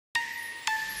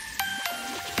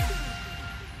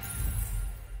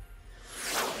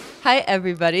Hi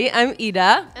everybody, I'm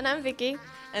Ida. And I'm Viki.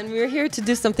 And we're here to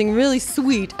do something really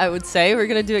sweet, I would say. We're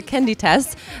gonna do a candy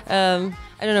test. I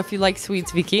don't know if you like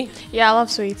sweets, Viki. Yeah, I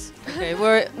love sweets. Okay,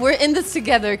 we're in this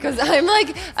together because I'm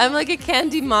like a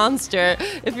candy monster.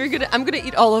 I'm gonna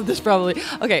eat all of this probably.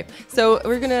 Okay, so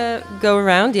we're gonna go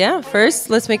around, yeah?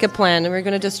 First, let's make a plan and we're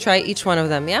gonna just try each one of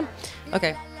them, yeah?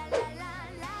 Okay.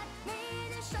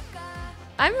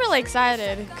 I'm really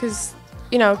excited because,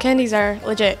 you know, candies are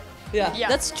legit. Yeah,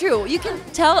 that's true. You can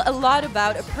tell a lot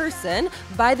about a person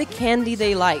by the candy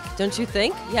they like, don't you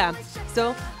think? Yeah.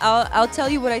 So I'll tell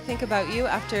you what I think about you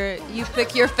after you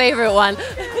pick your favorite one.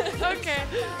 Okay.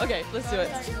 Okay, let's do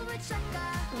it.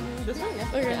 This one?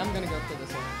 Yeah. Okay. I'm gonna go for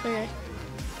this one. Okay.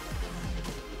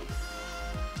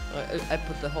 I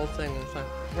put the whole thing inside.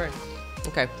 Right.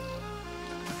 Okay.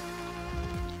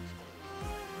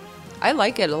 I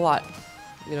like it a lot.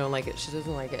 You don't like it. She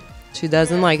doesn't like it. She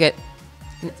doesn't like it.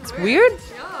 It's weird.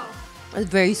 Yeah. It's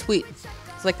very sweet.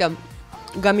 It's like a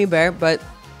gummy bear, but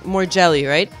more jelly,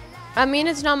 right? I mean,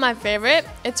 it's not my favorite.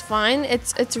 It's fine.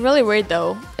 It's really weird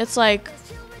though. It's like,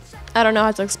 I don't know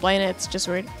how to explain it. It's just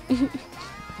weird.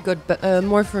 Good, but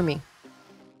more for me.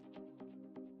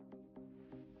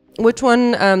 Which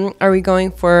one are we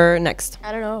going for next?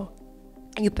 I don't know.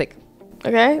 You pick.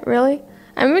 Okay, really?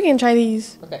 I mean, we can try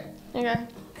these. Okay. Okay.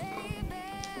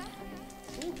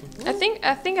 I think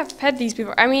I've had these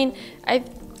before. I mean,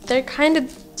 they're kind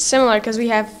of similar because we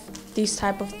have these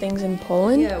type of things in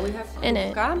Poland. Yeah, we have in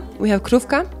it. We have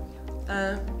krówka.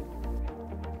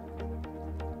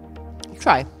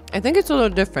 Try. I think it's a little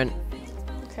different.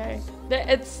 Okay.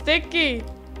 It's sticky.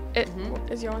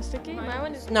 Is your one sticky? My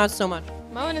one is Not so much.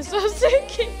 My one is so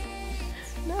sticky.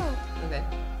 No. Okay.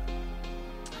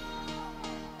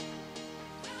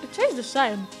 It tastes the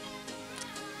same.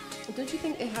 Don't you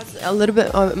think it has a little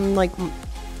bit like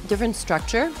different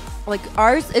structure? Like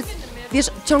ours is wiesz,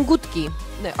 ciągutki.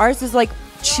 Ours is like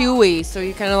chewy, so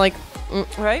you kind of like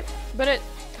right? But it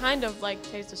kind of like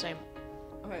tastes the same.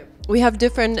 Okay. We have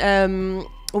different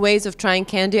ways of trying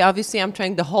candy. Obviously, I'm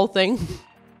trying the whole thing.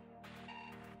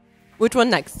 Which one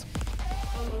next?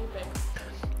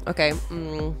 Okay,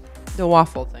 the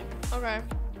waffle thing. Okay.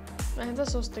 My hands are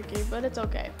so sticky, but it's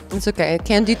okay. It's okay.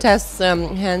 Candy tests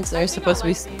hands are supposed to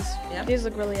be. These. Yeah? These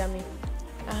look really yummy.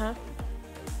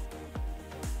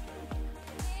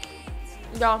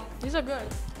 Yeah, these are good.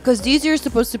 Because these you're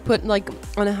supposed to put like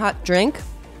on a hot drink.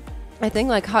 I think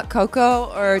like hot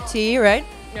cocoa or tea, right?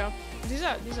 Yeah, these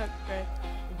are great.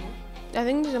 I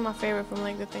think these are my favorite from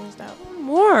like the things that.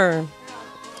 More.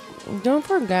 Don't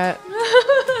forget.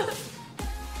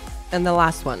 And the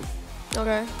last one.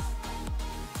 Okay.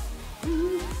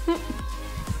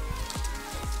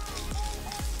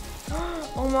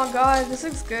 Oh my god, this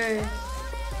looks good.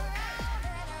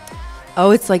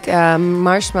 Oh, it's like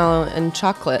marshmallow and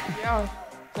chocolate. Yeah.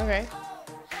 Okay.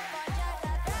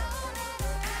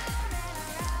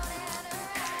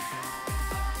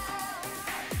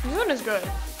 This one is good.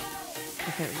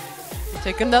 Okay.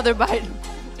 Take another bite.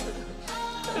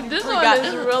 This one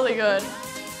is really good.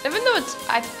 Even though it's,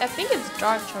 I think it's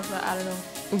dark chocolate. I don't know.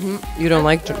 You don't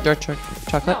like dark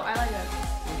chocolate? No, I like that.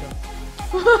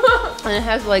 And it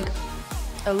has like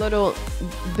a little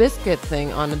biscuit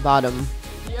thing on the bottom.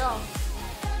 Yeah.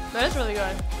 But it's really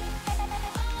good.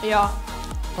 Yeah.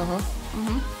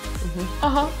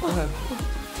 Okay.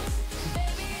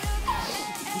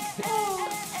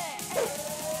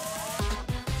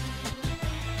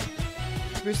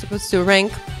 We're supposed to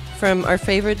rank from our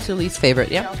favorite to least favorite,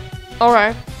 yeah?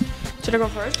 Alright. Should I go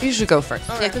first? You should go first.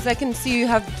 Okay. Yeah, because I can see you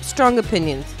have strong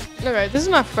opinions. Okay, this is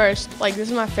my first. Like, this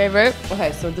is my favorite.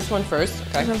 Okay, so this one first.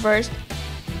 Okay. This one first.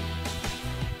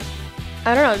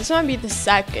 I don't know. This might be the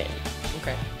second.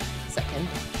 Okay. Second.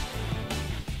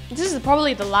 This is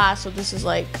probably the last, so this is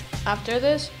like after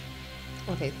this.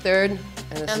 Okay, third. And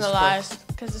this And is the fourth. last.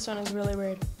 Because this one is really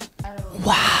weird. I don't know.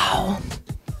 Wow.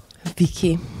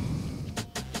 Viki.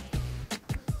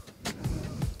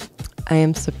 I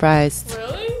am surprised.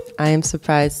 Really? I am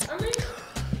surprised. I mean,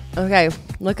 Okay,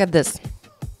 look at this.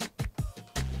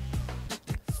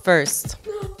 First.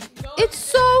 It's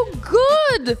so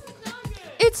good!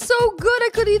 It's so good, I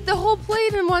could eat the whole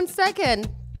plate in 1 second.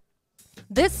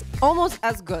 This almost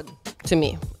as good to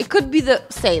me. It could be the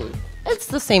same. It's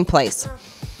the same place.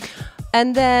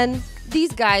 And then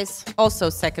these guys, also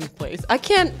second place. I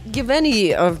can't give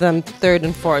any of them third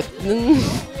and fourth.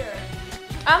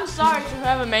 I'm sorry to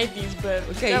whoever made these, but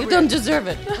Okay, you don't deserve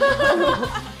it.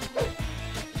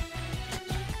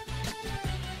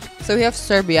 So we have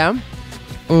Serbia,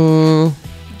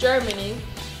 Germany,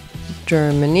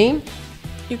 Germany,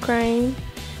 Ukraine,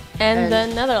 and the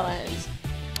Netherlands.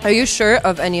 Are you sure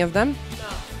of any of them?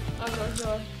 No, I'm not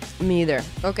sure. Me either.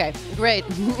 Okay, great.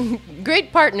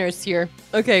 Great partners here.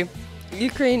 Okay,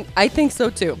 Ukraine, I think so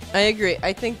too. I agree.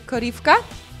 I think korivka.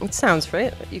 It sounds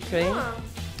right. Ukraine. Yeah,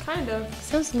 kind of.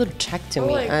 Sounds a little Czech to Oh,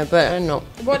 me, like- but I don't know.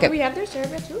 What Okay. do we have there?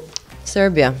 Serbia too?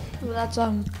 Serbia. Well, that's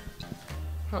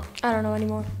I don't know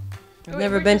anymore. I've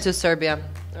never been to Serbia.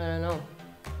 I don't know.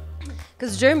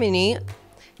 Because Germany,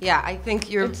 yeah, I think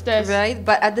you're It's this. right.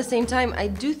 But at the same time, I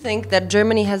do think that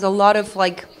Germany has a lot of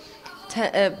like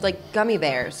gummy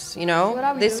bears. You know, What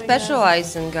are we they doing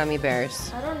specialize in gummy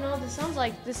bears. I don't know.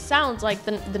 This sounds like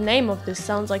the name of this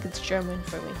sounds like it's German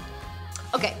for me.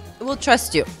 Okay, we'll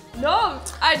trust you. No,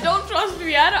 I don't trust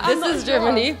me. This is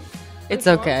Germany. It's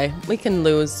okay. We can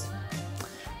lose.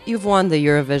 You've won the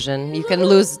Eurovision. You can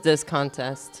lose this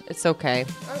contest. It's okay.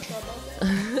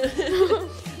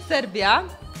 Serbia.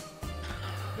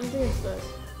 I think it's this.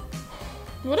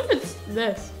 What if it's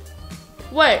this?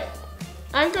 Wait,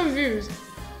 I'm confused.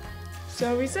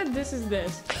 So we said this is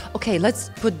this. Okay, let's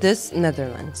put this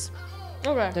Netherlands.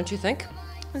 Okay, Don't you think?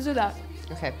 let's do that.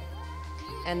 Okay.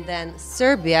 And then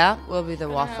Serbia will be the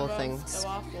Can I waffle have things. The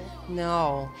waffle.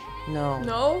 No.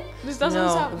 No, this doesn't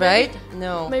No, sound right?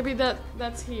 No. Maybe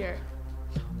that's here.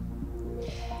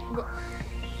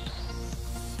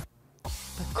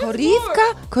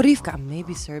 Korivka,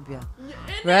 maybe Serbia.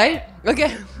 Right?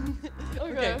 Okay.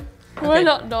 Okay. We're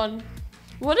not done.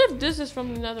 What if this is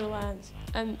from the Netherlands?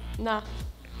 And nah,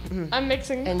 I'm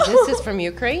mixing. And this is from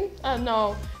Ukraine?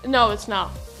 No, it's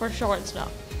not. For sure, it's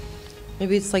not.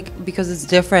 Maybe it's like because it's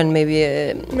different. Maybe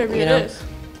Maybe you it know. is.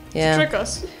 Yeah. Trick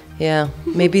us. Yeah.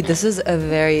 Maybe this is a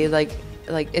very like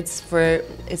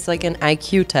it's like an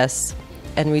IQ test,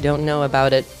 and we don't know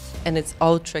about it, and it's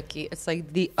all tricky. It's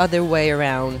like the other way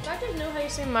around. If I could know how you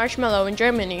say marshmallow in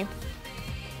Germany,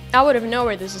 I would have known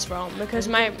where this is from because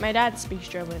my dad speaks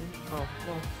German. Oh,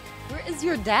 well. Where is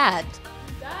your dad?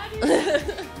 Daddy.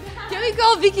 Can we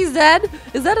call Viki's dad?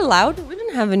 Is that allowed? We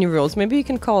didn't have any rules. Maybe you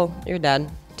can call your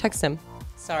dad. Text him.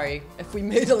 Sorry if we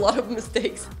made a lot of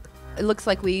mistakes. It looks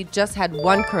like we just had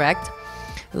one correct.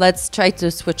 Let's try to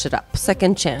switch it up.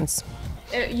 Second chance.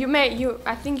 I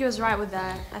think you was right with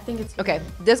that. I think it's Okay,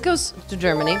 this goes to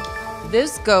Germany.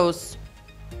 This goes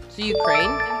to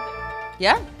Ukraine.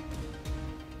 Yeah?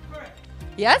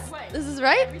 Yes? Wait. This is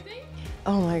right? everything.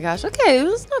 Oh my gosh. Okay, it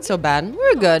was not so bad.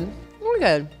 We're good. We're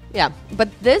good. Yeah, but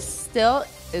this still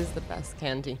is the best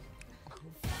candy.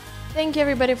 Thank you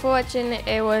everybody for watching.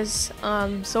 It was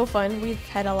so fun. We've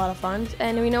had a lot of fun,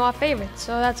 and we know our favorites,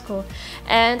 so that's cool.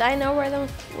 And I know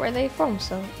where they from,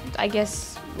 so I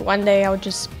guess one day I'll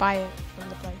just buy it from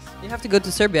the place. You have to go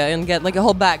to Serbia and get like a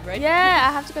whole bag, right? Yeah,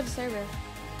 I have to go to Serbia.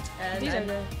 And These are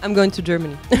good. I'm going to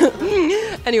Germany.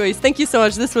 Anyways, thank you so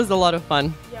much. This was a lot of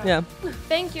fun. Yeah.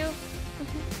 Thank you.